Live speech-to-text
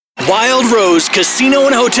Wild Rose Casino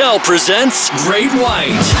and Hotel presents Great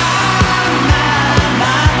White.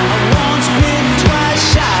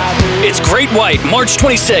 It's Great White, March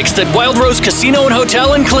 26th at Wild Rose Casino and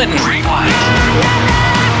Hotel in Clinton. Great White.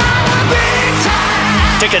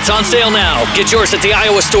 Tickets on sale now. Get yours at the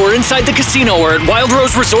Iowa store inside the casino or at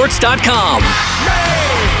wildroseresorts.com.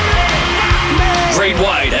 Great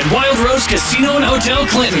White at Wild Rose Casino and Hotel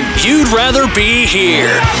Clinton. You'd rather be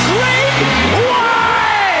here.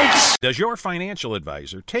 Does your financial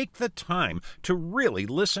advisor take the time to really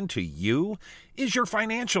listen to you? Is your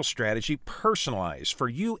financial strategy personalized for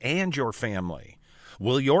you and your family?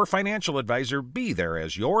 Will your financial advisor be there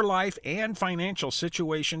as your life and financial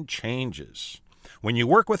situation changes? When you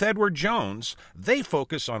work with Edward Jones, they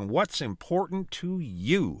focus on what's important to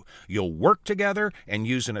you. You'll work together and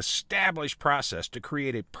use an established process to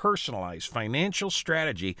create a personalized financial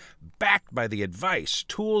strategy backed by the advice,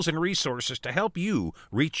 tools, and resources to help you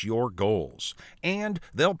reach your goals. And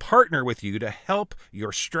they'll partner with you to help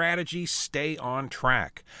your strategy stay on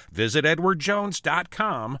track. Visit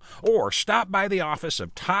edwardjones.com or stop by the office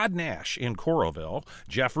of Todd Nash in Coralville,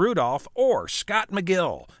 Jeff Rudolph, or Scott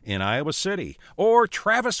McGill in Iowa City, or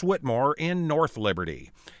Travis Whitmore in North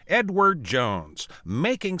Liberty. Edward Jones,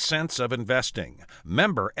 making sense of investing.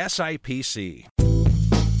 Member SIPC.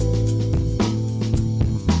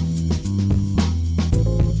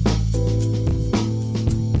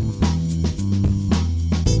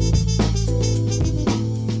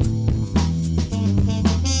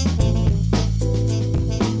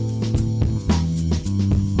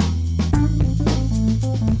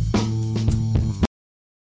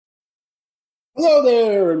 Hello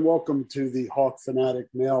there, and welcome to the Hawk Fanatic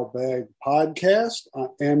Mailbag Podcast. I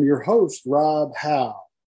am your host, Rob Howe,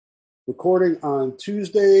 recording on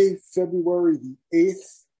Tuesday, February the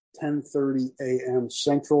 8th, 10:30 a.m.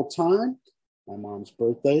 Central Time. My mom's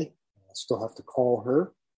birthday. I still have to call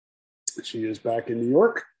her. She is back in New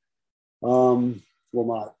York. Will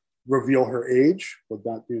not reveal her age. Will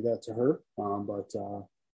not do that to her. But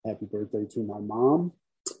happy birthday to my mom,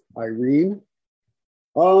 Irene.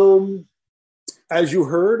 As you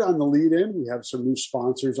heard on the lead-in, we have some new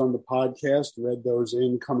sponsors on the podcast. Read those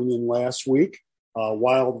in coming in last week.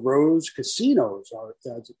 Wild Rose Casinos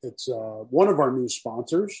it's one of our new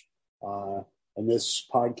sponsors. And this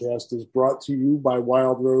podcast is brought to you by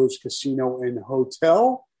Wild Rose Casino and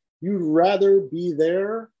Hotel. You'd rather be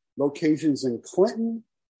there. Locations in Clinton,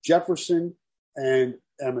 Jefferson, and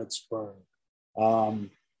Emmitsburg.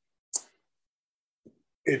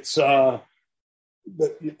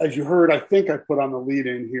 As you heard, I think I put on the lead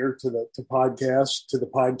in here to the podcast.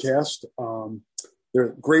 There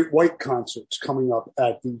are Great White concerts coming up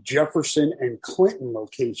at the Jefferson and Clinton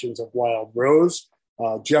locations of Wild Rose.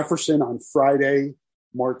 Jefferson on Friday,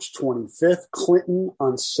 March 25th. Clinton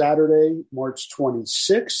on Saturday, March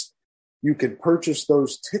 26th. You can purchase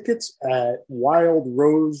those tickets at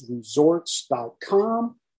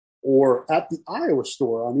wildroseresorts.com or at the Iowa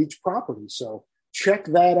store on each property. So check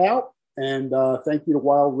that out. And thank you to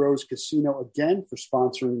Wild Rose Casino again for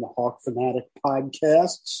sponsoring the Hawk Fanatic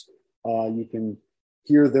podcasts. You can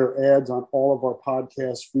hear their ads on all of our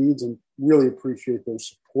podcast feeds and really appreciate their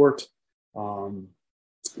support.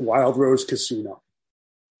 Wild Rose Casino.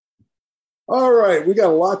 All right, we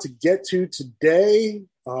got a lot to get to today.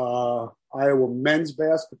 Iowa men's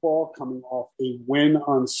basketball coming off a win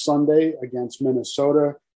on Sunday against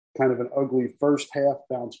Minnesota. Kind of an ugly first half,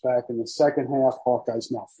 bounce back in the second half.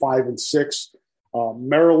 Hawkeyes now 5-6.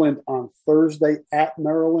 Maryland on Thursday at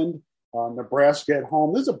Maryland. Nebraska at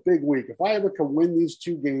home. This is a big week. If Iowa can win these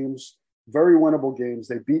two games, very winnable games,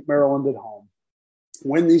 they beat Maryland at home.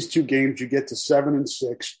 Win these two games, you get to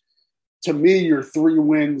 7-6. To me, you're 3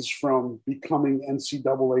 wins from becoming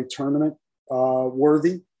NCAA tournament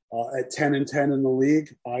worthy at 10-10 in the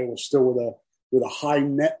league. Iowa still with a high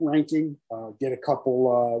net ranking, get a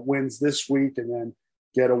couple wins this week and then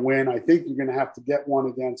get a win. I think you're going to have to get one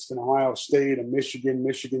against an Ohio State, a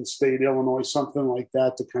Michigan State, Illinois, something like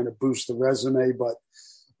that to kind of boost the resume. But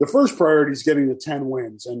the first priority is getting the 10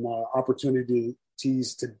 wins and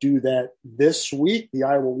opportunities to do that this week. The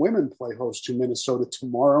Iowa women play host to Minnesota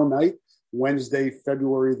tomorrow night, Wednesday,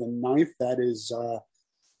 February the 9th. That is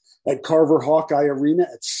at Carver Hawkeye Arena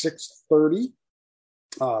at 6:30.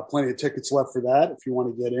 Plenty of tickets left for that if you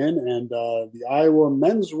want to get in. And the Iowa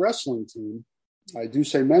men's wrestling team, I do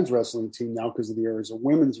say men's wrestling team now because there is a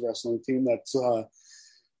women's wrestling team that's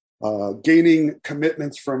gaining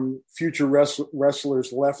commitments from future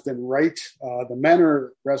wrestlers left and right. The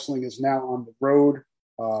men wrestling is now on the road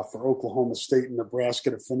for Oklahoma State and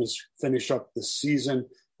Nebraska to finish up the season.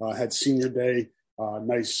 Had senior day,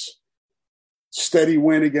 nice steady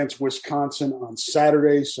win against Wisconsin on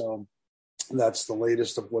Saturday. So that's the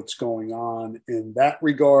latest of what's going on in that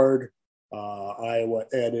regard. Iowa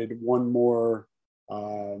added one more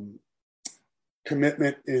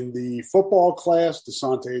commitment in the football class,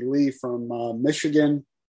 DeSante Lee from Michigan.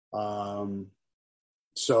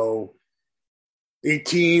 So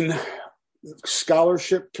 18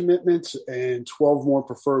 scholarship commitments and 12 more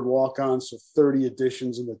preferred walk-ons, so 30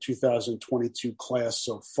 additions in the 2022 class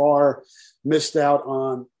so far. Missed out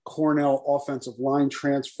on Cornell offensive line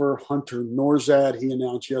transfer Hunter Norzad. He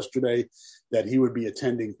announced yesterday that he would be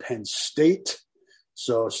attending Penn State.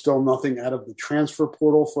 So still nothing out of the transfer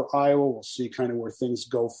portal for Iowa. We'll see kind of where things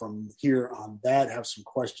go from here on that. Have some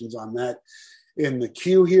questions on that in the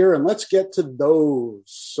queue here. And let's get to those.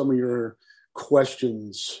 Some of your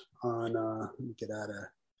questions on, let me get out of, I don't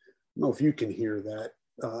know if you can hear that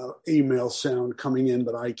email sound coming in,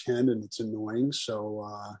 but I can, and it's annoying. So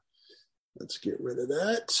let's get rid of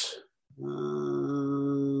that.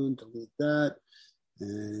 Delete that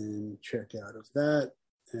and check out of that.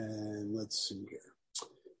 And let's see here.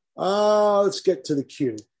 Let's get to the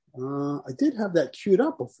queue. I did have that queued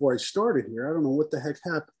up before I started here. I don't know what the heck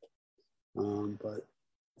happened. But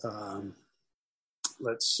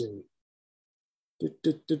let's see.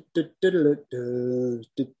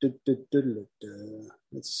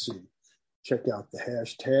 Let's see. Check out the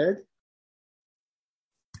hashtag.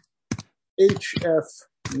 HF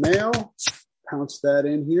Mail. Pounce that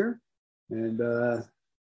in here. And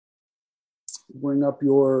bring up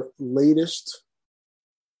your latest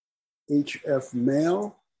HF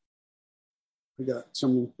Mail. We got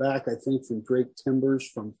some back, I think, from Drake Timbers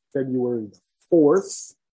from February the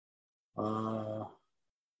 4th.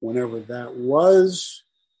 Whenever that was.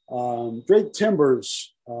 Drake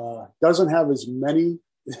Timbers doesn't have as many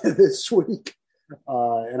this week.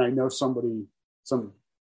 And I know somebody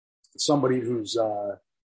who's,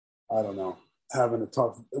 I don't know,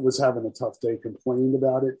 was having a tough day complaining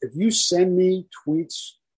about it. If you send me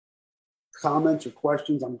tweets, comments, or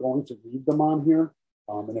questions, I'm going to read them on here.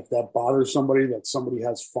 And if that bothers somebody that somebody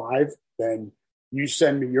has 5, then you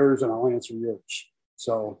send me yours and I'll answer yours.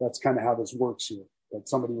 So that's kind of how this works here. That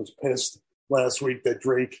somebody was pissed last week that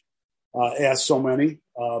Drake asked so many.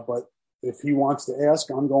 But if he wants to ask,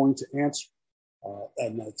 I'm going to answer.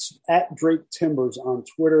 And that's at Drake Timbers on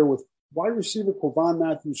Twitter. With wide receiver Quavon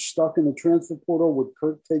Matthews stuck in the transfer portal, would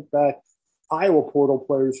Kirk take back Iowa portal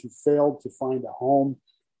players who failed to find a home?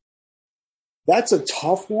 That's a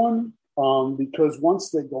tough one because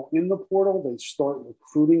once they go in the portal, they start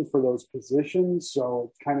recruiting for those positions.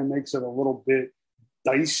 So it kind of makes it a little bit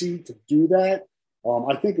dicey to do that.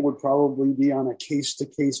 I think it would probably be on a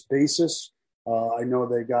case-to-case basis. I know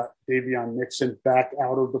they got Davion Nixon back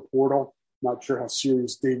out of the portal. Not sure how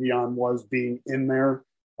serious Davion was being in there.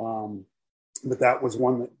 But that was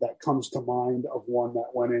one that comes to mind of one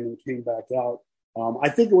that went in and came back out. I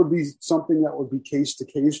think it would be something that would be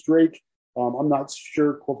case-to-case, Drake. I'm not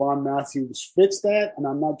sure Quavon Matthews fits that, and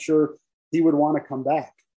I'm not sure he would want to come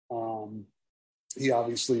back. He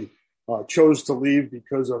obviously chose to leave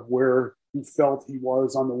because of where he felt he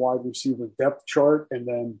was on the wide receiver depth chart, and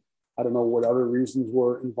then I don't know what other reasons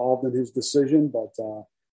were involved in his decision, but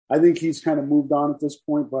I think he's kind of moved on at this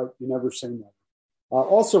point, but you never say never.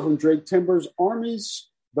 Also from Drake Timbers, Armies,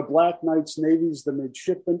 the Black Knights, Navies, the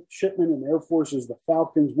Midshipmen, and Air Forces, the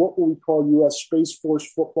Falcons. What will we call U.S. Space Force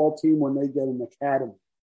football team when they get an academy?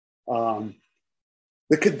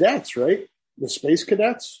 The cadets, right? The Space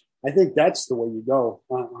Cadets. I think that's the way you go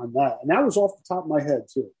on that. And that was off the top of my head,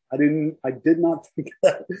 too. I did not think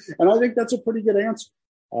that. And I think that's a pretty good answer.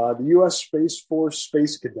 The U.S. Space Force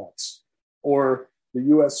Space Cadets, or the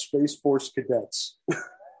U.S. Space Force Cadets.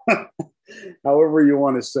 However you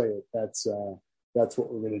want to say it, that's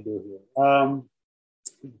what we're going to do here.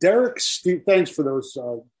 Derek, Steve, thanks for those,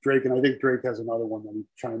 Drake. And I think Drake has another one that he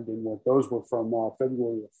chimed in with. Those were from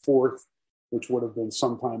February the 4th, which would have been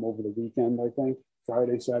sometime over the weekend, I think.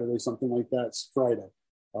 Friday, Saturday, something like that. It's Friday,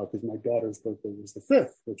 because my daughter's birthday was the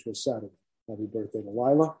 5th, which was Saturday. Happy birthday to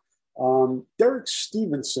Lila. Derek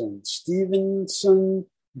Stevenson,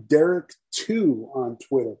 Derek 2 on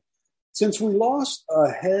Twitter. Since we lost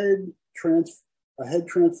a head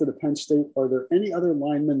transfer to Penn State, are there any other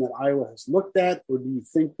linemen that Iowa has looked at, or do you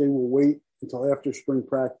think they will wait until after spring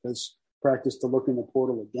practice to look in the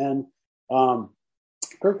portal again?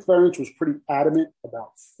 Kirk Ferentz was pretty adamant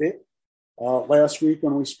about fit last week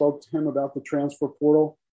when we spoke to him about the transfer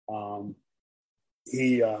portal.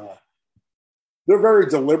 They're very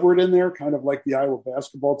deliberate in there, kind of like the Iowa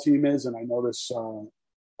basketball team is, and I know this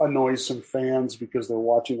annoys some fans because they're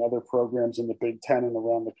watching other programs in the Big Ten and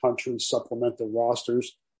around the country supplement their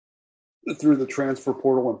rosters. through the transfer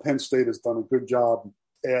portal, and Penn State has done a good job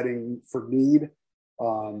adding for need.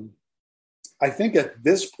 I think at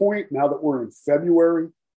this point, now that we're in February,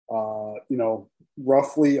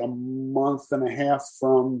 roughly a month and a half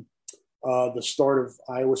from the start of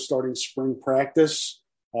Iowa starting spring practice,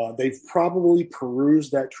 they've probably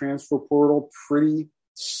perused that transfer portal pretty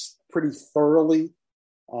thoroughly.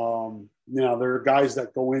 Now, there are guys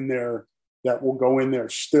that go in there that will go in there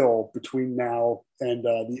still between now and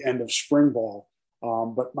the end of spring ball.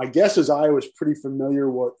 But my guess is Iowa's pretty familiar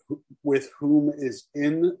with whom is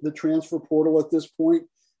in the transfer portal at this point,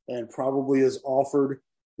 and probably has offered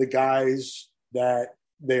the guys that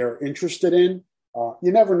they are interested in.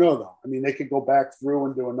 You never know, though. I mean, they could go back through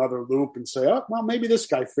and do another loop and say, oh, well, maybe this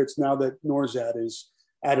guy fits now that Nourzad is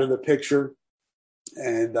out of the picture.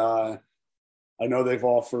 And I know they've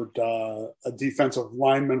offered a defensive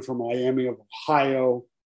lineman from Miami of Ohio,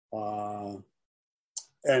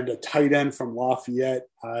 and a tight end from Lafayette.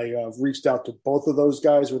 I reached out to both of those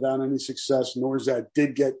guys without any success. Nourzad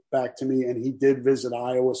did get back to me, and he did visit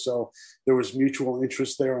Iowa, so there was mutual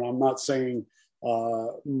interest there. And I'm not saying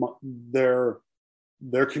their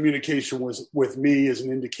communication was with me is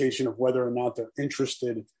an indication of whether or not they're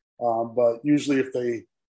interested. But usually,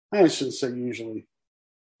 I shouldn't say usually.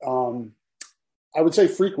 I would say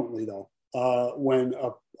frequently, though, when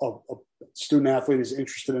a student athlete is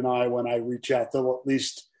interested in Iowa and I reach out, they'll at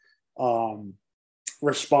least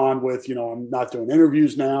respond with, I'm not doing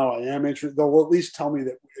interviews now. I am interested. They'll at least tell me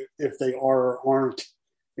that if they are or aren't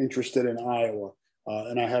interested in Iowa.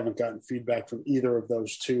 And I haven't gotten feedback from either of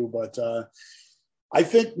those two. But I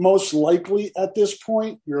think most likely at this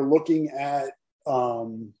point, you're looking at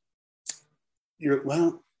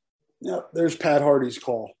there's Pat Hardy's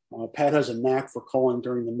call. Pat has a knack for calling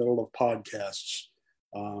during the middle of podcasts.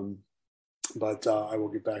 But I will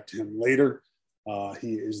get back to him later.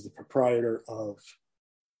 He is the proprietor of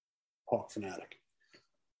Hawk Fanatic.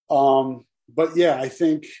 But yeah, I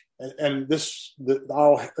think, and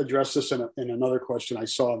I'll address this in another question I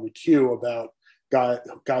saw in the queue about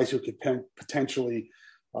guys who could potentially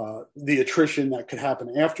the attrition that could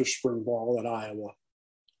happen after spring ball at Iowa.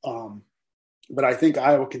 But I think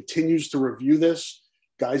Iowa continues to review this.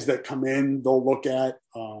 Guys that come in, they'll look at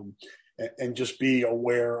and just be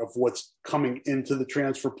aware of what's coming into the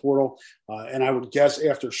transfer portal. And I would guess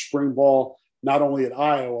after spring ball, not only at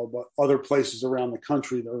Iowa, but other places around the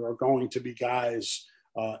country, there are going to be guys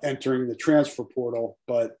entering the transfer portal.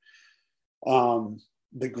 But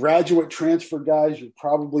the graduate transfer guys, you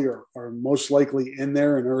probably are most likely in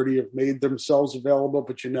there and already have made themselves available,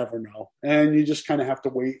 but you never know. And you just kind of have to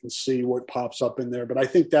wait and see what pops up in there. But I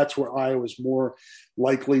think that's where Iowa's more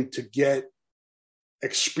likely to get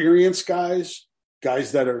experienced guys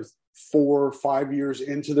that are 4 or 5 years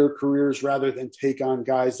into their careers, rather than take on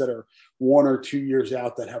guys that are 1 or 2 years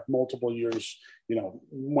out that have multiple years.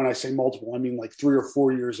 When I say multiple, I mean like 3 or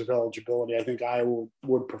 4 years of eligibility. I think Iowa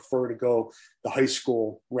would prefer to go the high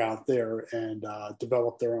school route there and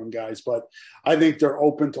develop their own guys. But I think they're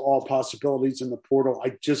open to all possibilities in the portal.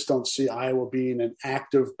 I just don't see Iowa being an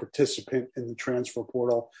active participant in the transfer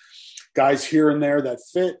portal. Guys here and there that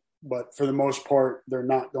fit, but for the most part, they're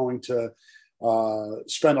not going to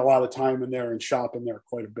spend a lot of time in there and shop in there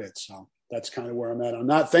quite a bit. So that's kind of where I'm at on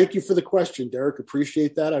that. Thank you for the question, Derek.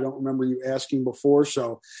 Appreciate that. I don't remember you asking before.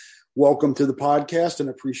 So welcome to the podcast and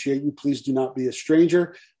appreciate you. Please do not be a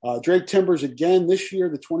stranger. Drake Timbers again this year,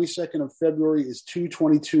 the 22nd of February is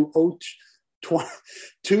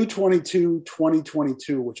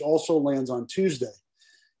 2/22/2022, which also lands on Tuesday.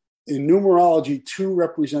 In numerology, 2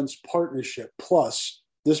 represents partnership. Plus,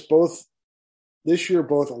 this year,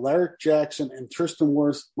 both Alaric Jackson and Tristan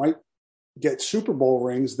Wirfs might get Super Bowl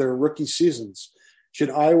rings their rookie seasons. Should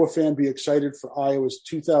Iowa fan be excited for Iowa's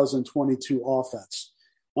 2022 offense?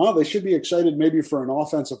 Well, they should be excited maybe for an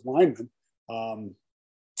offensive lineman.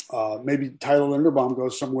 Maybe Tyler Linderbaum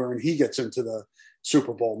goes somewhere and he gets into the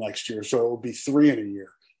Super Bowl next year, so it will be 3 in a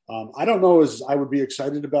year. I don't know as I would be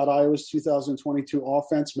excited about Iowa's 2022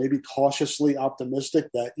 offense, maybe cautiously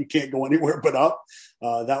optimistic that you can't go anywhere but up.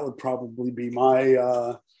 That would probably be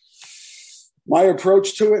my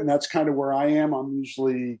approach to it, and that's kind of where I am. I'm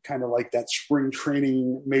usually kind of like that spring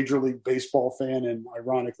training Major League Baseball fan, and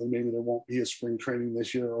ironically, maybe there won't be a spring training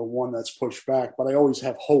this year or one that's pushed back, but I always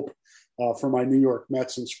have hope for my New York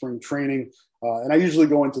Mets in spring training. And I usually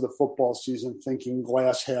go into the football season thinking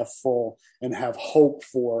glass half full and have hope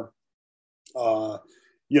for, the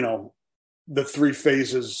 3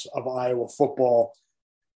 phases of Iowa football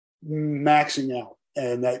maxing out.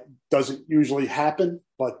 And that doesn't usually happen,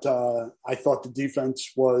 but I thought the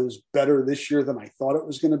defense was better this year than I thought it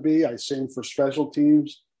was going to be. Same for special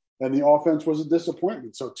teams. and the offense was a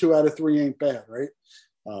disappointment. So 2 out of 3 ain't bad, right?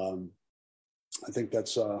 I think that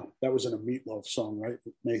was in a Meatloaf song, right?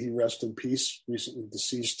 May he rest in peace. Recently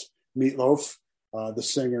deceased Meatloaf, the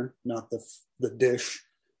singer, not the dish.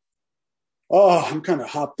 Oh, I'm kind of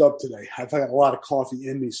hopped up today. I've had a lot of coffee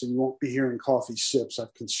in me, so you won't be hearing coffee sips.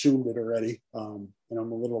 I've consumed it already, and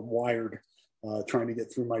I'm a little wired trying to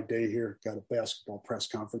get through my day here. Got a basketball press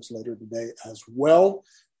conference later today as well.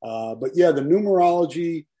 But yeah, the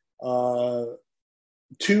numerology, I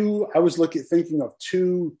was thinking of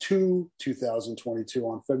 2022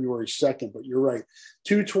 on February 2nd, but you're right,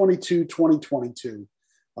 2/22/2022,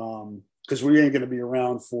 because we ain't going to be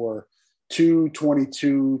around for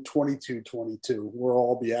 2/22/22. We'll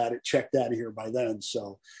all be at it, checked out of here by then.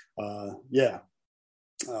 So,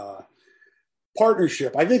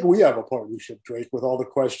 partnership. I think we have a partnership, Drake, with all the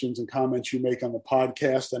questions and comments you make on the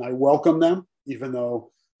podcast, and I welcome them, even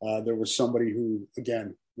though there was somebody who,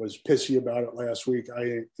 again, was pissy about it last week.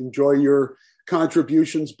 I enjoy your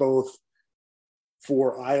contributions, both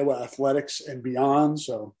for Iowa athletics and beyond.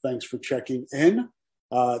 So thanks for checking in.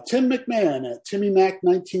 Tim McMahon at Timmy Mac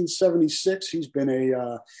 1976. He's been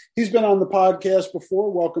on the podcast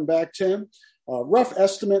before. Welcome back, Tim. Rough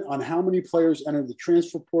estimate on how many players entered the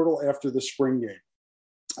transfer portal after the spring game.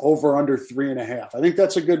 Over under 3.5. I think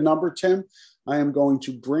that's a good number, Tim. I am going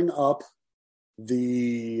to bring up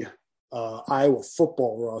the Iowa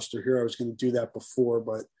football roster here. I was going to do that before,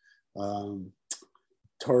 but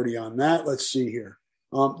tardy on that. Let's see here.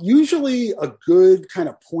 Usually a good kind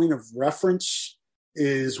of point of reference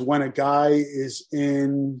is when a guy is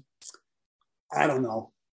in, I don't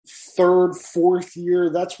know, 3rd, 4th year.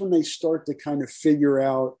 That's when they start to kind of figure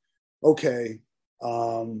out, okay,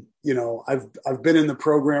 I've been in the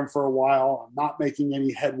program for a while. I'm not making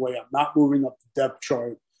any headway. I'm not moving up the depth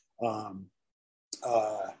chart.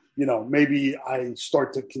 Maybe I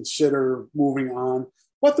start to consider moving on.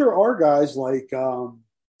 But there are guys like Dallas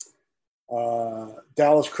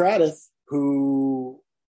Cradith who,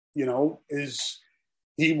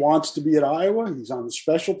 he wants to be at Iowa. He's on the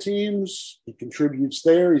special teams. He contributes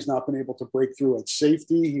there. He's not been able to break through at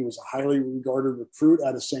safety. He was a highly regarded recruit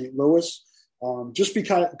out of St. Louis. Just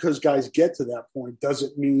because guys get to that point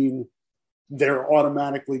doesn't mean they're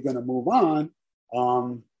automatically going to move on.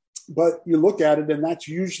 But you look at it, and that's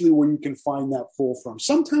usually where you can find that pull from.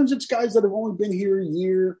 Sometimes it's guys that have only been here a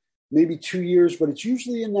year, maybe 2 years, but it's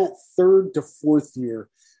usually in that 3rd to 4th year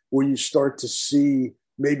where you start to see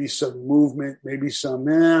maybe some movement, maybe some,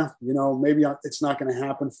 maybe it's not going to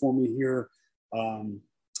happen for me here.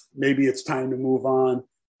 Maybe it's time to move on.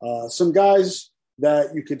 Some guys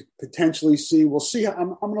that you could potentially see, we'll see.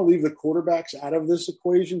 I'm going to leave the quarterbacks out of this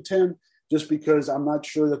equation, Tim, just because I'm not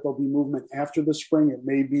sure that there'll be movement after the spring. It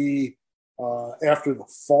may be after the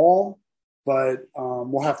fall, but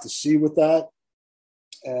we'll have to see with that.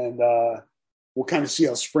 And we'll kind of see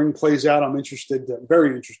how spring plays out. I'm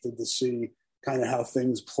very interested to see kind of how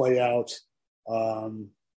things play out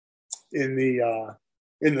in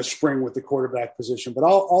the spring with the quarterback position. But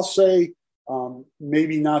I'll say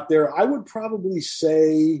maybe not there. I would probably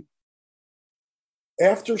say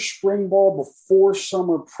after spring ball, before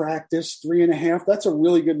summer practice, 3.5. That's a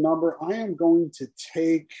really good number. I am going to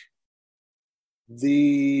take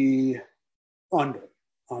the under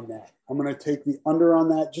on that. I'm going to take the under on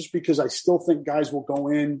that just because I still think guys will go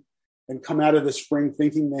in and come out of the spring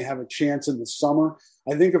thinking they have a chance in the summer.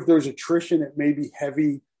 I think if there's attrition, it may be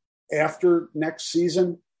heavy after next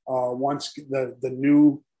season. Once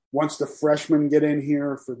the freshmen get in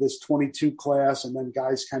here for this 22 class, and then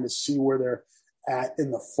guys kind of see where they're at in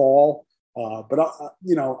the fall. But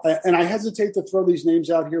I hesitate to throw these names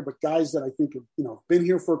out here, but guys that I think have, been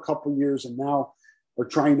here for a couple of years and now are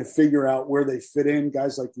trying to figure out where they fit in.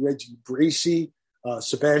 Guys like Reggie Bracy,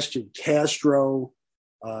 Sebastian Castro,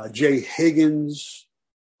 Jay Higgins,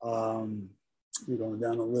 I'm going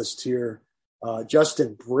down the list here,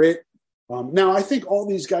 Justin Britt. Now, I think all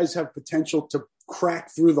these guys have potential to crack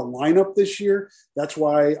through the lineup this year. That's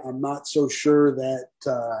why I'm not so sure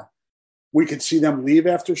that we could see them leave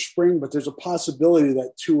after spring, but there's a possibility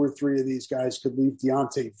that 2 or 3 of these guys could leave.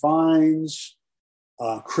 Deontay Vines,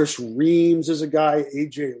 Chris Reams is a guy,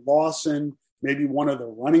 A.J. Lawson, maybe one of the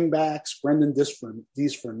running backs, Brendan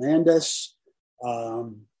Dees Fernandez.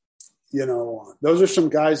 Those are some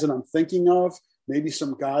guys that I'm thinking of. Maybe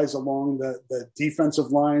some guys along the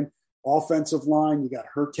defensive line, offensive line. You got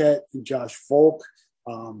Herket and Josh Folk,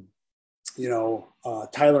 Tyler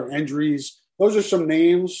Endries. Those are some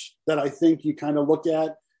names that I think you kind of look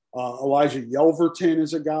at. Elijah Yelverton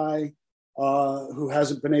is a guy who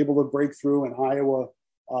hasn't been able to break through in Iowa.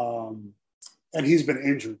 and he's been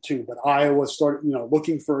injured too. But Iowa started,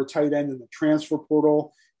 looking for a tight end in the transfer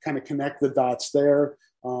portal, kind of connect the dots there.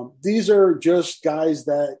 These are just guys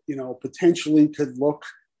that, potentially could look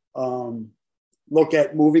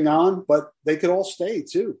at moving on, but they could all stay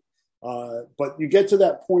too. But you get to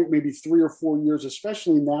that point, maybe 3 or 4 years,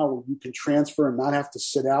 especially now where you can transfer and not have to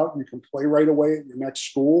sit out. You can play right away at your next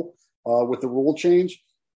school with the rule change.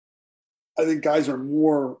 I think guys are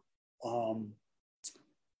more,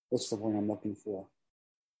 what's the word I'm looking for?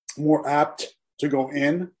 More apt to go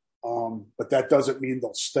in, but that doesn't mean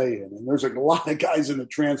they'll stay in. And there's a lot of guys in the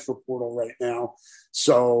transfer portal right now.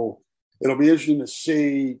 So it'll be interesting to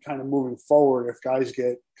see kind of moving forward if guys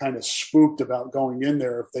get kind of spooked about going in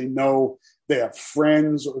there, if they know they have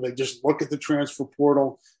friends or they just look at the transfer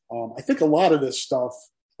portal. I think a lot of this stuff,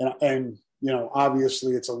 and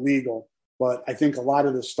obviously it's illegal, but I think a lot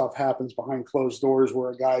of this stuff happens behind closed doors where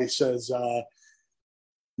a guy says,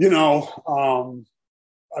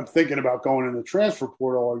 I'm thinking about going in the transfer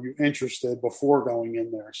portal. Are you interested before going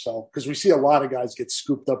in there? So, because we see a lot of guys get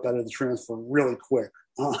scooped up out of the transfer really quick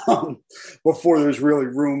before there's really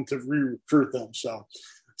room to re-recruit them. So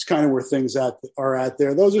it's kind of where things are at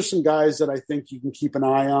there. Those are some guys that I think you can keep an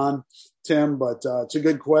eye on, Tim, but it's a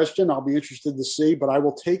good question. I'll be interested to see, but I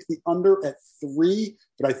will take the under at 3,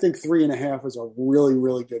 but I think 3.5 is a really,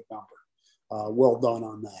 really good number. Well done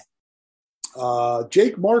on that.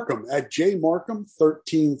 Jake Markham at J Markham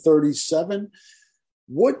 1337.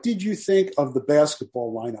 What did you think of the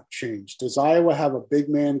basketball lineup change? Does Iowa have a big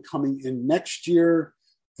man coming in next year?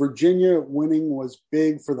 Virginia winning was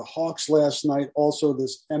big for the Hawks last night. Also,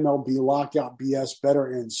 this MLB lockout BS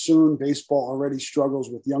better end soon. Baseball already struggles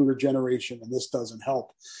with younger generation, and this doesn't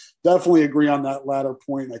help. Definitely agree on that latter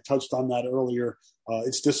point. I touched on that earlier.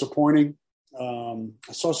 It's disappointing.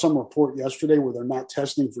 I saw some report yesterday where they're not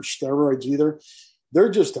testing for steroids either. They're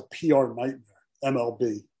just a PR nightmare,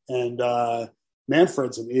 MLB. And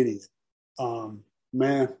Manfred's an idiot.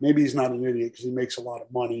 Maybe he's not an idiot because he makes a lot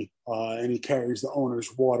of money and he carries the owner's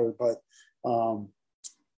water. But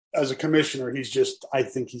as a commissioner, I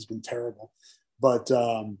think he's been terrible. But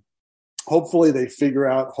hopefully they figure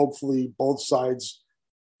out, hopefully both sides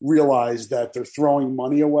realize that they're throwing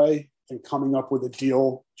money away. And coming up with a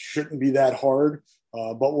deal shouldn't be that hard,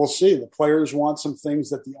 but we'll see. The players want some things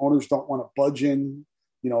that the owners don't want to budge in,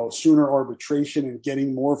 sooner arbitration and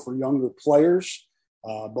getting more for younger players.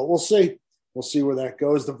 But we'll see. We'll see where that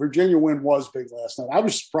goes. The Virginia win was big last night. I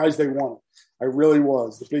was surprised they won it. I really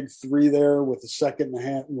was. The big 3 there with a second and a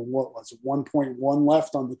half, 1.1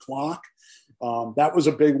 left on the clock. That was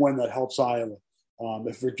a big win that helps Iowa.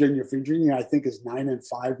 If Virginia, I think, is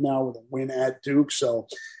 9-5 now with a win at Duke. So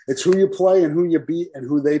it's who you play and who you beat and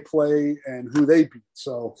who they play and who they beat.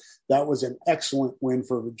 So that was an excellent win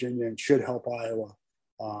for Virginia and should help Iowa.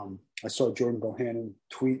 I saw Jordan Bohannon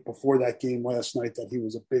tweet before that game last night that he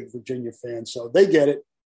was a big Virginia fan. So they get it.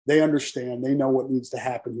 They understand. They know what needs to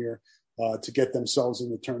happen here to get themselves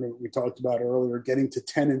in the tournament we talked about earlier. Getting to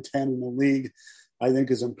 10-10 in the league, I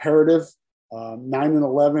think, is imperative.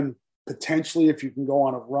 9-11. Potentially, if you can go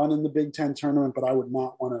on a run in the Big Ten tournament, but I would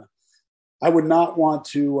not want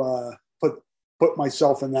to put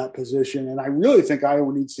myself in that position. And I really think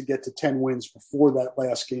Iowa needs to get to 10 wins before that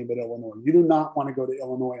last game at Illinois. You do not want to go to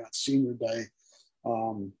Illinois on senior day.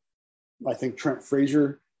 I think Trent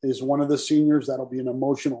Frazier is one of the seniors. That'll be an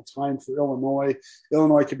emotional time for Illinois.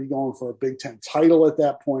 Illinois could be going for a Big Ten title at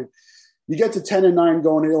that point. You get to 10-9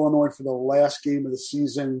 going to Illinois for the last game of the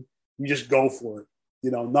season. You just go for it.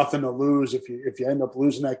 Nothing to lose. If you end up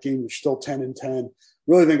losing that game, you're still 10-10.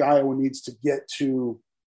 Really think Iowa needs to get to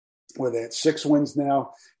where they had 6 wins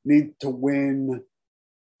now. Need to win.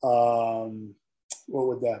 What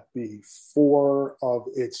would that be? 4 of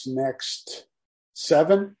its next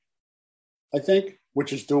 7, I think,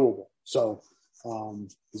 which is doable. So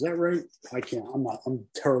is that right? I can't. I'm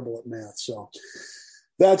terrible at math. So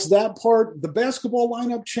that's that part. The basketball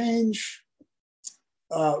lineup change.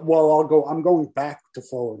 I'm going back to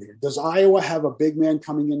forward here. Does Iowa have a big man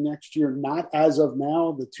coming in next year? Not as of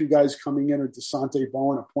now. The 2 guys coming in are DeSante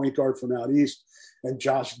Bowen, a point guard from out east, and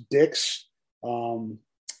Josh Dix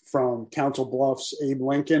from Council Bluffs, Abe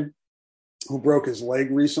Lincoln, who broke his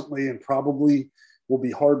leg recently and probably will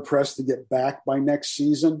be hard-pressed to get back by next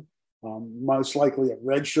season. Most likely a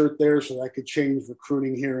red shirt there, so that could change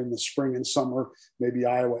recruiting here in the spring and summer. Maybe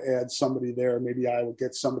Iowa adds somebody there. Maybe Iowa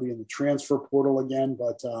gets somebody in the transfer portal again.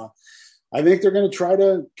 But I think they're going to try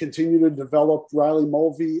to continue to develop Riley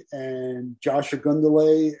Mulvey and Josh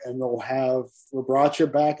Ogundele, and they'll have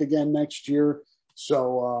Labracha back again next year.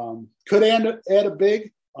 So could add a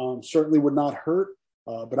big. Certainly would not hurt,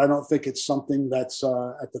 but I don't think it's something that's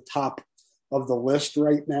at the top of the list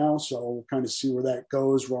right now, so we'll kind of see where that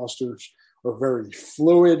goes. Rosters are very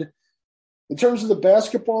fluid. In terms of the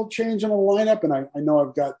basketball change in the lineup, and I know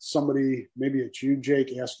I've got somebody, maybe it's you,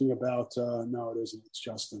 Jake, asking about, no, it isn't, it's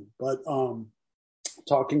Justin, but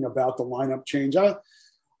talking about the lineup change.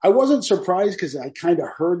 I wasn't surprised because I kind of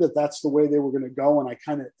heard that that's the way they were going to go, and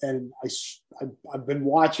I've been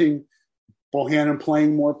watching Bohannon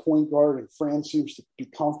playing more point guard, and Fran seems to be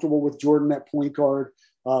comfortable with Jordan at point guard.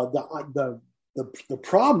 The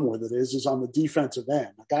problem with it is on the defensive end.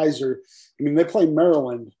 The guys they play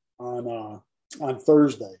Maryland on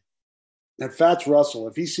Thursday. And Fats Russell,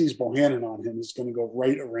 if he sees Bohannon on him, he's going to go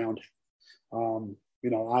right around him.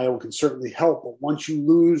 Iowa can certainly help, but once you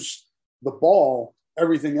lose the ball,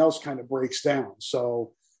 everything else kind of breaks down.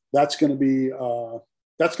 So that's going to be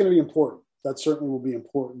important. That certainly will be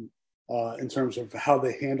important in terms of how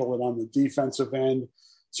they handle it on the defensive end.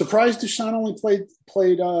 Surprised Dusan only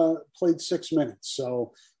played 6 minutes.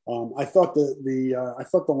 So I thought the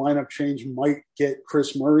lineup change might get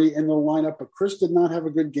Chris Murray in the lineup, but Chris did not have a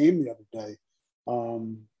good game the other day.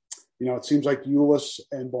 It seems like Ulis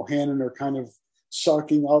and Bohannon are kind of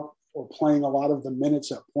sucking up or playing a lot of the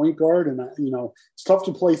minutes at point guard. And, it's tough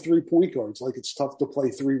to play 3 point guards, like it's tough to play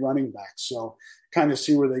 3 running backs. So kind of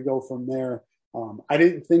see where they go from there. I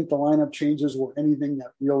didn't think the lineup changes were anything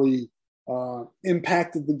that really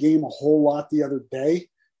impacted the game a whole lot the other day.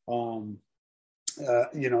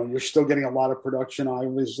 You're still getting a lot of production,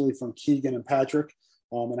 obviously, from Keegan and Patrick.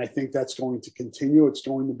 And I think that's going to continue. It's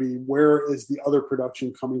going to be, where is the other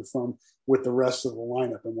production coming from with the rest of the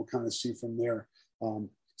lineup? And we'll kind of see from there.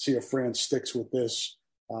 See if Fran sticks with this,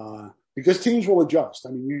 because teams will adjust.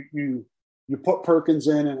 I mean, you put Perkins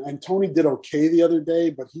in, and Tony did okay the other day,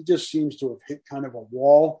 but he just seems to have hit kind of a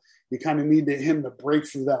wall. You kind of need him to break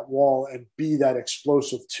through that wall and be that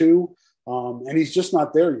explosive too. And he's just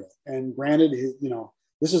not there yet. And granted,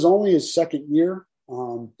 this is only his second year,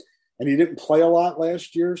 and he didn't play a lot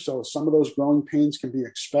last year, so some of those growing pains can be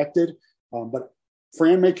expected. But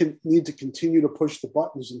Fran may need to continue to push the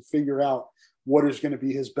buttons and figure out what is going to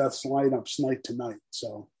be his best lineups night to night.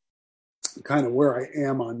 So kind of where I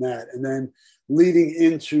am on that. And then leading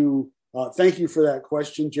into, thank you for that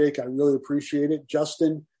question, Jake. I really appreciate it.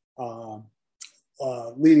 Justin,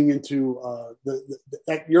 leading into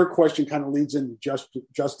your question kind of leads into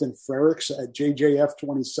Justin Frericks at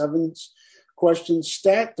JJF27's question.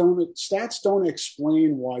 Stats don't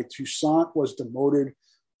explain why Toussaint was demoted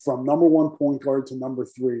from number 1 point guard to number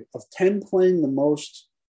 3. Of 10 playing the most,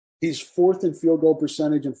 he's 4th in field goal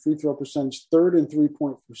percentage and free throw percentage, 3rd in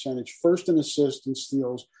 3-point percentage, 1st in assists and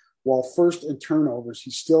steals, while 1st in turnovers.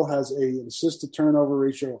 He still has an assist to turnover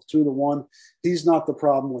ratio of 2-to-1. He's not the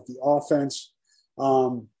problem with the offense.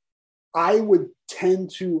 I would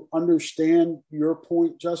tend to understand your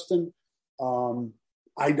point, Justin.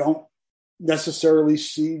 I don't necessarily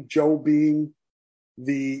see Joe being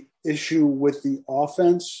the issue with the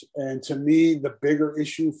offense. And to me, the bigger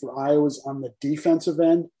issue for Iowa is on the defensive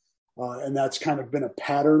end. And that's kind of been a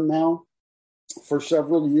pattern now for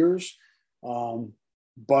several years.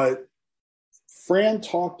 But Fran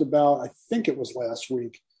talked about, I think it was last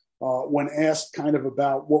week, when asked kind of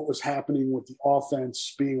about what was happening with the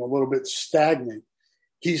offense being a little bit stagnant,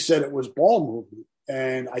 he said it was ball movement.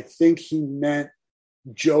 And I think he meant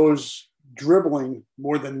Joe's dribbling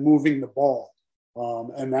more than moving the ball.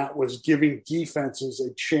 And that was giving defenses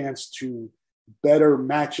a chance to better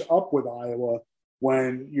match up with Iowa.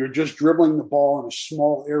 When you're just dribbling the ball in a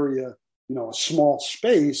small area, a small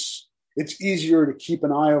space, it's easier to keep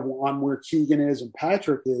an eye on where Keegan is and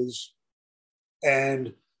Patrick is.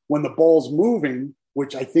 And when the ball's moving,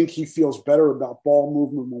 which I think he feels better about ball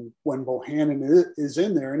movement when Bohannon is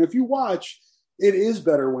in there. And if you watch, it is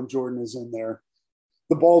better when Jordan is in there.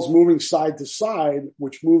 The ball's moving side to side,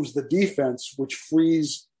 which moves the defense, which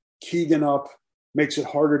frees Keegan up, makes it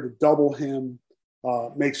harder to double him.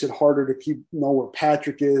 Makes it harder to know where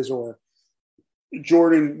Patrick is, or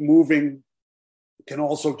Jordan moving can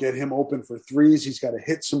also get him open for threes. He's got to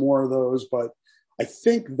hit some more of those, but I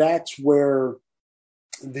think that's where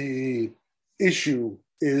the issue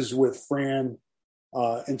is with Fran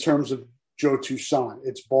in terms of Joe Toussaint.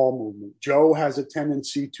 It's ball movement. Joe has a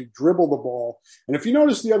tendency to dribble the ball, and if you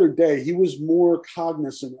notice the other day, he was more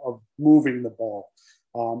cognizant of moving the ball,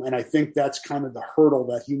 and I think that's kind of the hurdle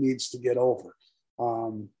that he needs to get over.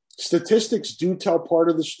 Statistics do tell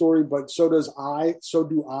part of the story, but so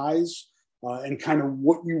do eyes, and kind of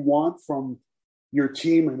what you want from your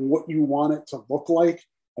team and what you want it to look like.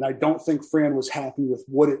 And I don't think Fran was happy with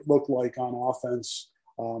what it looked like on offense.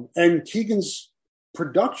 And Keegan's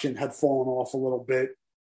production had fallen off a little bit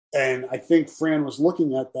And I think Fran was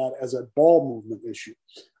looking at that as a ball movement issue.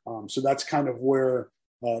 So that's kind of where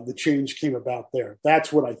the change came about there.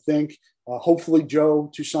 That's what I think. Hopefully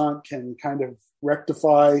Joe Toussaint can kind of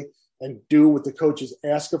rectify and do what the coaches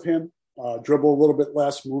ask of him, dribble a little bit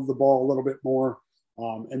less, move the ball a little bit more,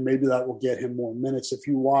 and maybe that will get him more minutes. If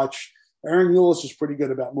you watch, Aaron Eulis is pretty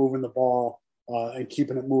good about moving the ball and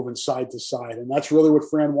keeping it moving side to side. And that's really what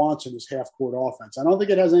Fran wants in his half-court offense. I don't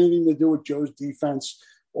think it has anything to do with Joe's defense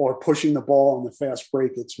or pushing the ball on the fast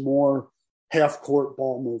break. It's more half-court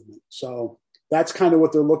ball movement. So that's kind of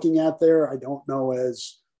what they're looking at there. I don't know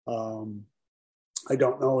as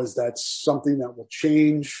that's something that will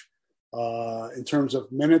change in terms of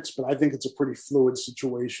minutes, but I think it's a pretty fluid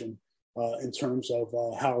situation in terms of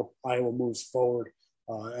how Iowa moves forward.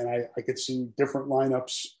 And I could see different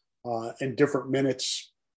lineups and different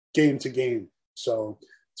minutes game to game. So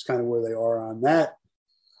it's kind of where they are on that.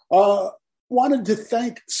 Wanted to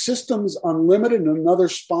thank Systems Unlimited, another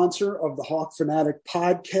sponsor of the Hawk Fanatic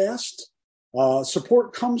podcast.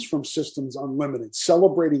 Support comes from Systems Unlimited,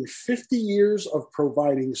 celebrating 50 years of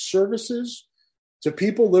providing services to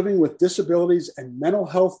people living with disabilities and mental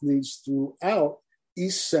health needs throughout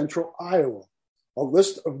East Central Iowa. A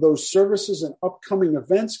list of those services and upcoming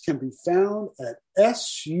events can be found at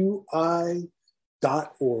sui.org.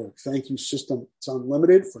 Thank you, Systems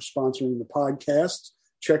Unlimited, for sponsoring the podcast.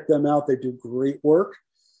 Check them out. They do great work.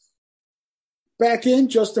 Back in,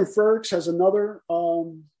 Justin Ferks has another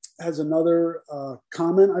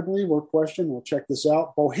comment, I believe, or question. We'll check this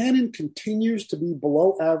out. Bohannon continues to be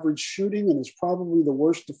below average shooting and is probably the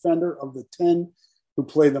worst defender of the 10 who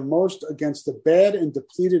play the most against the bad and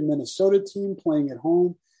depleted Minnesota team playing at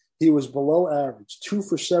home. He was below average, 2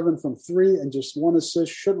 for 7 from 3 and just 1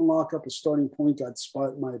 assist. Shouldn't lock up a starting point guard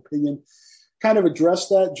spot, in my opinion. Kind of address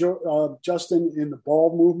that, Justin, in the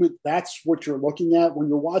ball movement. That's what you're looking at when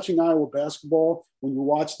you're watching Iowa basketball. When you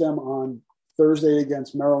watch them on Thursday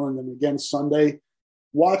against Maryland and again Sunday,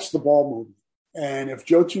 watch the ball movement. And if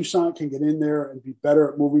Joe Toussaint can get in there and be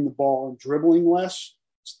better at moving the ball and dribbling less,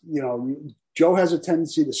 Joe has a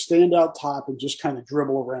tendency to stand out top and just kind of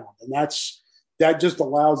dribble around. And that just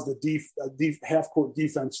allows the half-court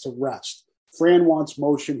defense to rest. Fran wants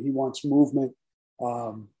motion. He wants movement.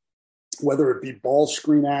 Whether it be ball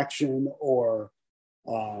screen action or,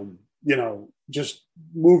 just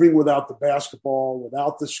moving without the basketball,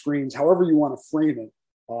 without the screens, however you want to frame it,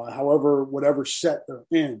 whatever set they're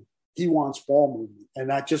in, he wants ball movement. And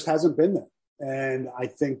that just hasn't been there. And I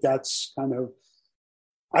think that's kind of,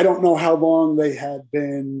 I don't know how long they had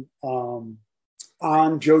been on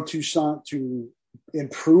Joe Toussaint to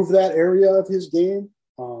improve that area of his game.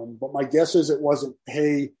 But my guess is it wasn't,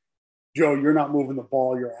 hey, Joe, you're not moving the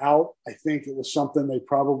ball, you're out. I think it was something they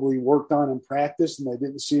probably worked on in practice and they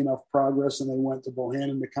didn't see enough progress and they went to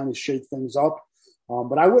Bohannon to kind of shake things up.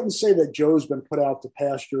 But I wouldn't say that Joe's been put out to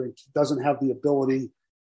pasture and doesn't have the ability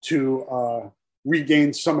to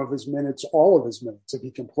regain some of his minutes, all of his minutes, if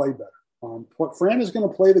he can play better. Fran is going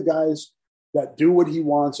to play the guys that do what he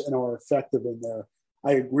wants and are effective in there.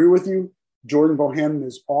 I agree with you. Jordan Bohannon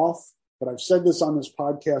is off, but I've said this on this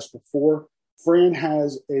podcast before. Fran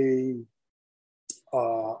has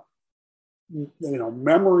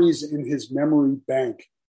memories in his memory bank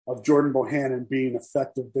of Jordan Bohannon being an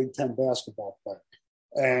effective Big Ten basketball player.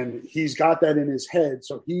 And he's got that in his head.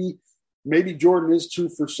 So maybe Jordan is 2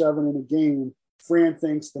 for 7 in a game. Fran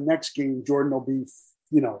thinks the next game Jordan will be,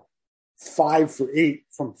 5 for 8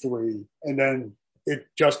 from 3. And then it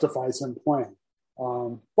justifies him playing.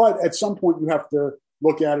 But at some point you have to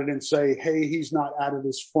look at it and say, hey, he's not out of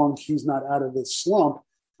this funk. He's not out of this slump.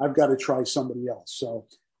 I've got to try somebody else. So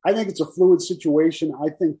I think it's a fluid situation. I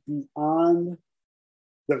think beyond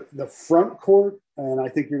the front court, and I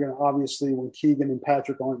think you're going to obviously, when Keegan and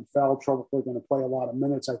Patrick aren't in foul trouble, they're going to play a lot of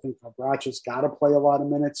minutes. I think Havracha's got to play a lot of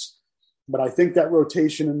minutes. But I think that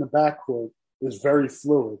rotation in the backcourt is very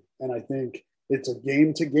fluid. And I think it's a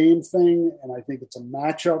game-to-game thing, and I think it's a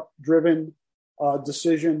matchup-driven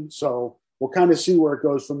decision. So we'll kind of see where it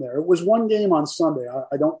goes from there. It was one game on Sunday.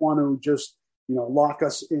 I don't want to just, lock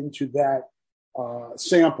us into that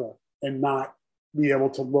sample and not be able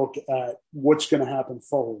to look at what's going to happen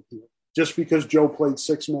forward here. Just because Joe played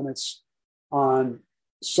 6 minutes on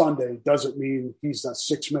Sunday doesn't mean he's a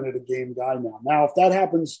 6-minute-a-game guy now. Now, if that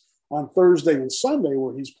happens on Thursday and Sunday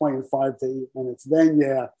where he's playing 5 to 8 minutes,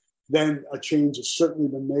 then a change has certainly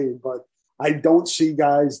been made. But I don't see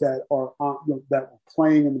guys that are that were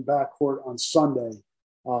playing in the backcourt on Sunday.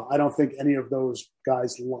 I don't think any of those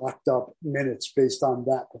guys locked up minutes based on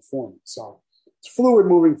that performance. So it's fluid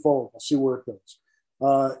moving forward. We'll see where it goes.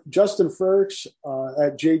 Justin Frericks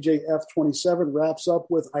at JJF27 wraps up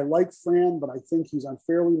with, I like Fran, but I think he's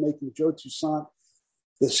unfairly making Joe Toussaint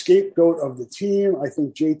the scapegoat of the team. I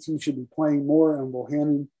think JT should be playing more and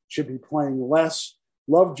Bohannon should be playing less.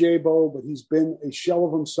 Love J-Bo, but he's been a shell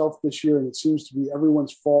of himself this year, and it seems to be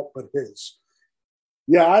everyone's fault but his.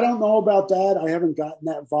 Yeah, I don't know about that. I haven't gotten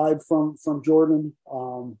that vibe from Jordan,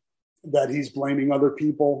 that he's blaming other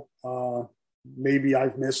people. Maybe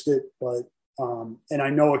I've missed it, but and I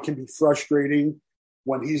know it can be frustrating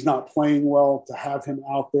when he's not playing well to have him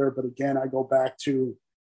out there. But again, I go back to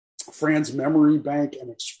Fran's memory bank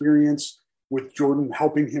and experience with Jordan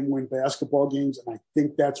helping him win basketball games, and I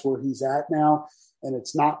think that's where he's at now. And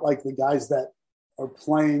it's not like the guys that are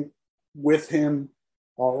playing with him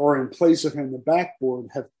or in place of him, the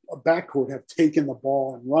backcourt have taken the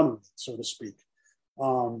ball and run with it, so to speak.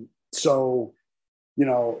 So,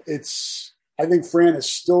 I think Fran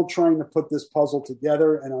is still trying to put this puzzle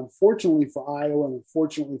together. And unfortunately for Iowa and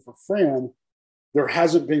unfortunately for Fran, there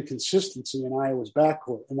hasn't been consistency in Iowa's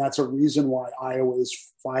backcourt. And that's a reason why Iowa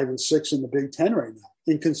is 5-6 in the Big Ten right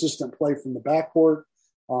now. Inconsistent play from the backcourt.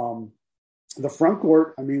 The front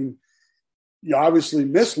court, I mean, you obviously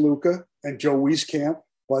miss Luka and Joe Wieskamp,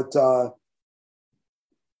 but,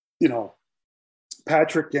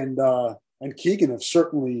 Patrick and Keegan have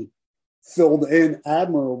certainly filled in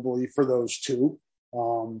admirably for those two.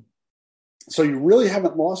 So you really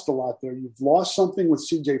haven't lost a lot there. You've lost something with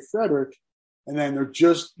C.J. Frederick, and then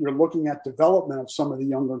you're looking at development of some of the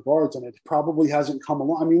younger guards, and it probably hasn't come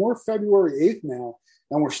along. I mean, we're February 8th now,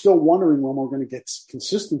 and we're still wondering when we're going to get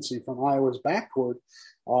consistency from Iowa's backcourt,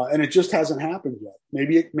 and it just hasn't happened yet.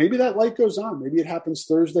 Maybe that light goes on. Maybe it happens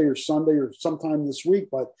Thursday or Sunday or sometime this week,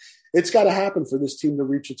 but it's got to happen for this team to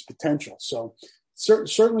reach its potential. So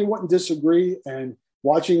certainly wouldn't disagree, and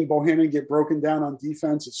watching Bohannon get broken down on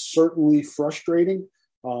defense is certainly frustrating,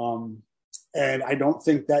 and I don't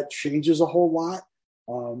think that changes a whole lot.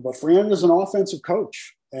 But Fran is an offensive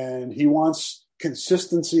coach, and he wants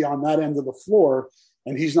consistency on that end of the floor,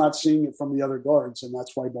 and he's not seeing it from the other guards, and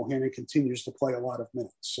that's why Bohannon continues to play a lot of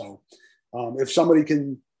minutes. So if somebody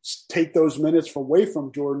can take those minutes away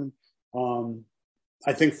from Jordan,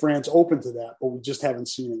 I think Fran's open to that, but we just haven't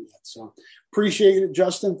seen it yet. So appreciate it,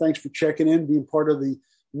 Justin. Thanks for checking in, being part of the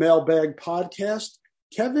Mailbag podcast.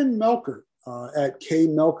 Kevin Melkert at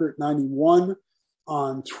KMelkert91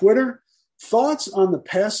 on Twitter. Thoughts on the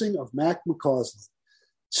passing of Mac McCausland?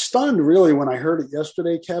 Stunned, really, when I heard it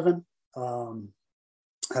yesterday, Kevin.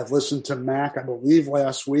 I've listened to Mac, I believe,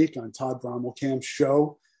 last week on Todd Brommelkamp's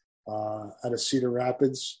show out of Cedar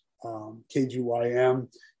Rapids, KGYM.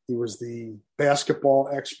 He was the basketball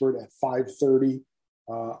expert at 5:30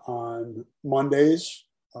 on Mondays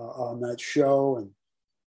on that show, and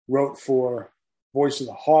wrote for Voice of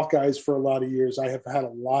the Hawkeyes for a lot of years. I have had a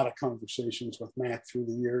lot of conversations with Mac through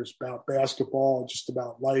the years about basketball, just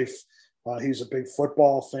about life. He's a big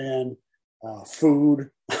football fan, food.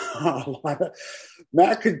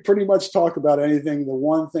 Mac could pretty much talk about anything. The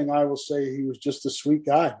one thing I will say, he was just a sweet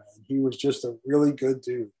guy, man. He was just a really good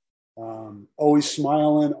dude. Always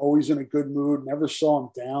smiling, always in a good mood, never saw him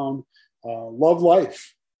down, loved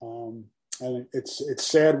life. And it's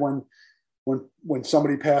sad when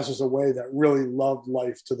somebody passes away that really loved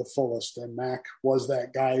life to the fullest. And Mac was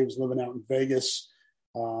that guy. He was living out in Vegas.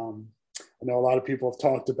 I know a lot of people have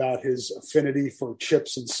talked about his affinity for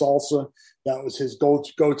chips and salsa. That was his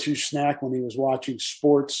go-to snack when he was watching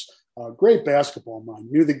sports. Great basketball mind,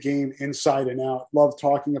 knew the game inside and out. Loved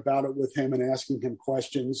talking about it with him and asking him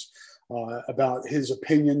questions about his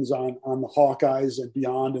opinions on the Hawkeyes and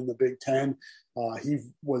beyond in the Big Ten. He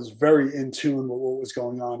was very in tune with what was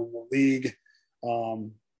going on in the league.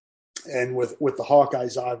 And with the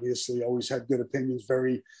Hawkeyes, obviously, always had good opinions,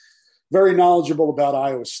 very, very knowledgeable about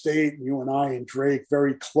Iowa State. You and I and Drake,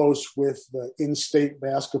 very close with the in-state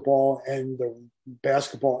basketball and the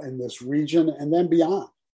basketball in this region and then beyond.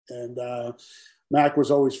 And Mac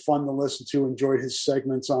was always fun to listen to, enjoyed his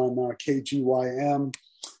segments on KGYM.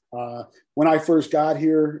 When I first got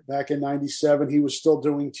here back in 97, he was still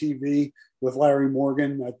doing TV with Larry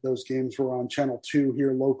Morgan. Those games were on Channel 2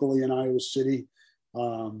 here locally in Iowa City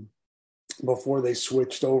before they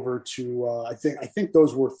switched over to, I think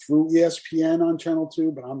those were through ESPN on Channel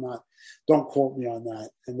 2, but don't quote me on that.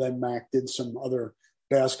 And then Mac did some other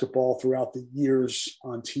basketball throughout the years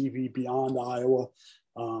on TV beyond Iowa.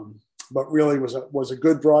 But really was a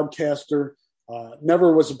good broadcaster,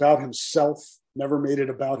 never was about himself, never made it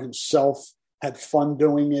about himself, had fun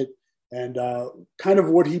doing it. And kind of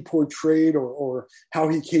what he portrayed or how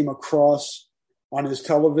he came across on his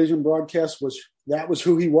television broadcast was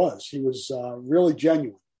who he was. He was really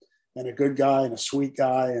genuine. and a good guy and a sweet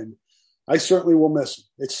guy. And I certainly will miss him.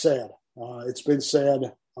 It's sad. It's been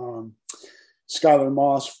sad. Skylar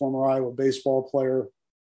Moss, former Iowa baseball player,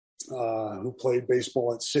 who played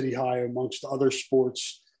baseball at City High amongst other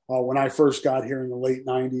sports. When I first got here in the late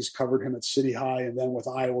 90s, covered him at City High, and then with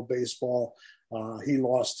Iowa baseball, he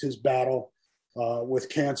lost his battle with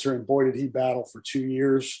cancer, and boy, did he battle for 2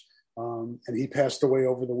 years. And he passed away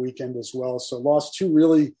over the weekend as well. So lost two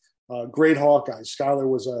really great Hawkeyes. Skylar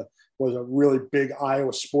was a really big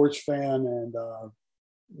Iowa sports fan, and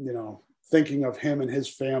thinking of him and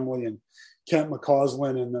his family, and Kent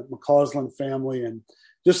McCausland and the McCausland family, and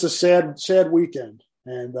just a sad weekend.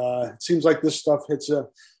 And it seems like this stuff hits a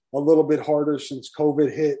little bit harder since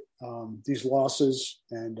COVID hit, these losses.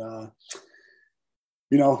 And, I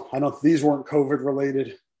don't, these weren't COVID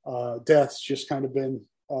related deaths, just kind of been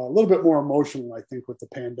a little bit more emotional, I think, with the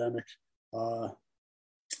pandemic.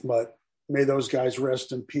 But may those guys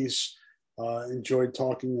rest in peace. Enjoyed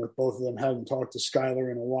talking with both of them. Hadn't talked to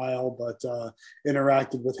Skylar in a while, but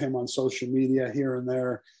interacted with him on social media here and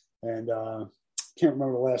there. And can't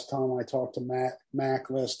remember the last time I talked to Mac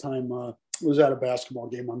last time. Was at a basketball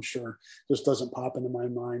game, I'm sure. Just doesn't pop into my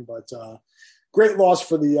mind. But great loss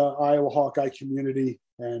for the Iowa Hawkeye community.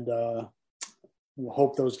 And we'll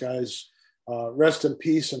hope those guys rest in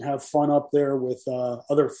peace and have fun up there with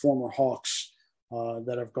other former Hawks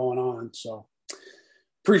that have gone on. So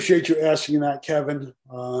appreciate you asking that, Kevin.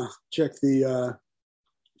 Check the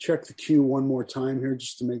queue one more time here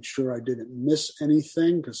just to make sure I didn't miss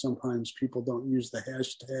anything, because sometimes people don't use the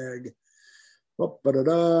hashtag.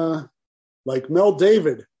 Like Mel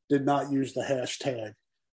David did not use the hashtag.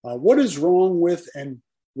 What is wrong with, and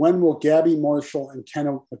when will Gabby Marshall and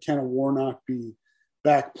McKenna Warnock be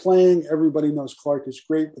back playing? Everybody knows Clark is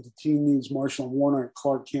great, but the team needs Marshall and Warnock.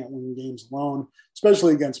 Clark can't win games alone,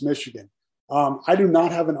 especially against Michigan. I do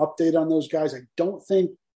not have an update on those guys. I don't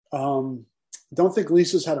think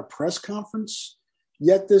Lisa's had a press conference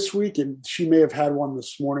yet this week, and she may have had one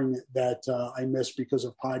this morning that I missed because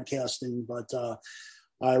of podcasting. But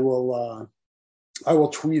I will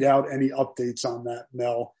tweet out any updates on that,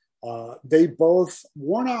 Mel. They both,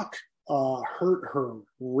 Warnock hurt her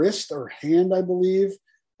wrist or hand, I believe,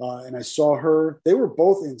 and I saw her. They were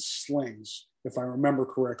both in slings, if I remember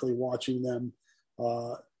correctly, watching them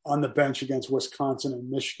on the bench against Wisconsin and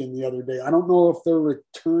Michigan the other day. I don't know if their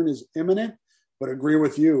return is imminent, but agree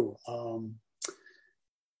with you.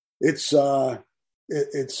 It's imperative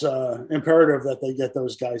that they get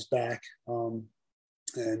those guys back.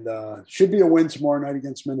 And should be a win tomorrow night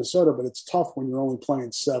against Minnesota, but it's tough when you're only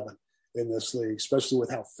playing 7 in this league, especially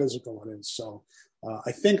with how physical it is. So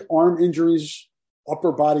I think arm injuries,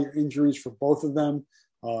 upper body injuries for both of them.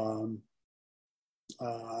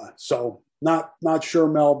 So not sure,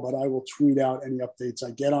 Mel, but I will tweet out any updates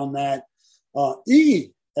I get on that. E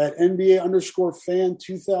at NBA_fan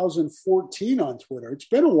 2014 on Twitter. It's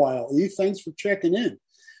been a while, E. Thanks for checking in.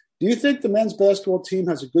 Do you think the men's basketball team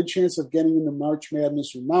has a good chance of getting into March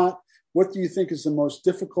Madness or not? What do you think is the most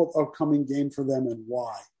difficult upcoming game for them, and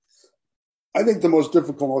why? I think the most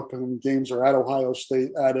difficult upcoming games are at Ohio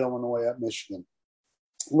State, at Illinois, at Michigan.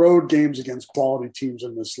 Road games against quality teams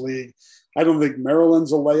in this league. I don't think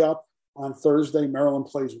Maryland's a layup on Thursday. Maryland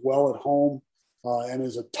plays well at home and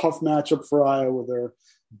is a tough matchup for Iowa. They're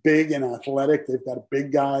big and athletic. They've got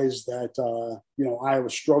big guys that, Iowa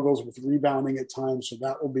struggles with rebounding at times. So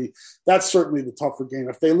that's certainly the tougher game.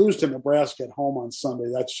 If they lose to Nebraska at home on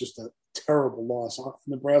Sunday, that's just a terrible loss.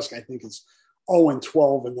 Nebraska, I think, is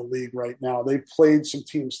 0-12 in the league right now. They've played some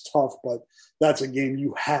teams tough, but that's a game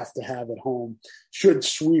you have to have at home. Should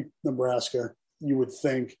sweep Nebraska, you would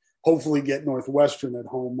think. Hopefully get Northwestern at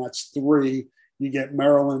home. That's 3. You get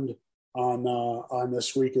Maryland on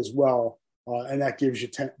this week as well. And that gives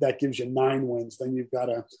you 9 wins. Then you've got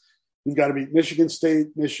to beat Michigan State,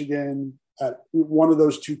 Michigan at one of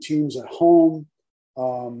those 2 teams at home,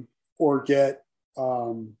 or get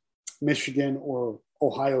Michigan or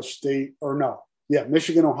Ohio State,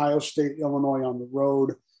 Michigan, Ohio State, Illinois on the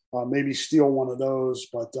road. Maybe steal one of those,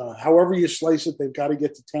 but however you slice it, they've got to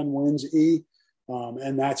get to 10 wins, E,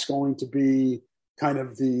 and that's going to be kind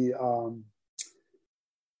of the.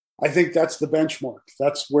 I think that's the benchmark.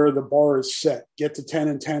 That's where the bar is set. Get to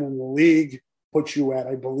 10-10 in the league, put you at,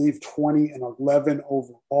 I believe, 20-11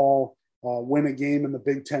 overall. Win a game in the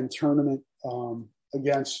Big Ten tournament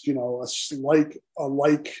against, a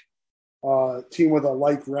like team with a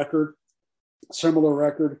like record, similar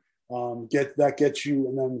record. Gets you,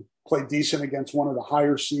 and then play decent against one of the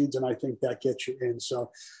higher seeds, and I think that gets you in.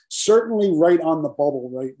 So certainly right on the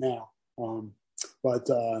bubble right now. But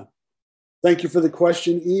Thank you for the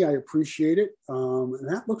question, E. I appreciate it. And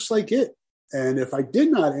that looks like it. And if I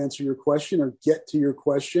did not answer your question or get to your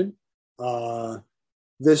question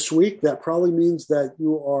this week, that probably means that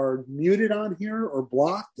you are muted on here or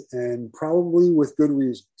blocked, and probably with good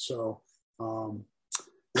reason. So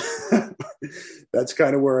that's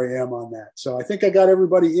kind of where I am on that. So I think I got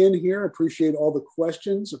everybody in here. Appreciate all the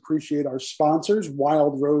questions. Appreciate our sponsors,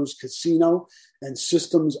 Wild Rose Casino and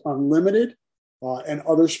Systems Unlimited. And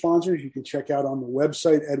other sponsors you can check out on the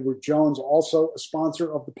website. Edward Jones, also a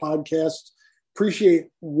sponsor of the podcast. Appreciate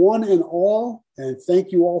one and all, and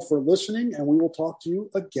thank you all for listening, and we will talk to you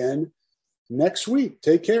again next week.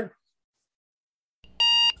 Take care.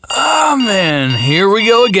 Oh, man, here we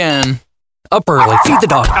go again. Up early, feed the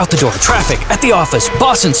dog, out the door, traffic, at the office,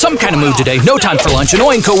 boss in some kind of mood today, no time for lunch,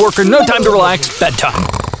 annoying coworker, no time to relax, bedtime.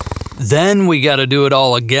 Then we gotta do it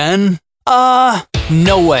all again?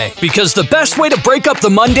 No way. Because the best way to break up the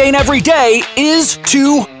mundane every day is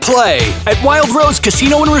to play at Wild Rose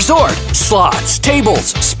Casino and Resort. Slots,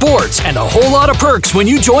 tables, sports, and a whole lot of perks when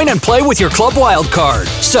you join and play with your Club Wild card.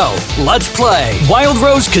 So, let's play Wild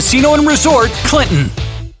Rose Casino and Resort, Clinton.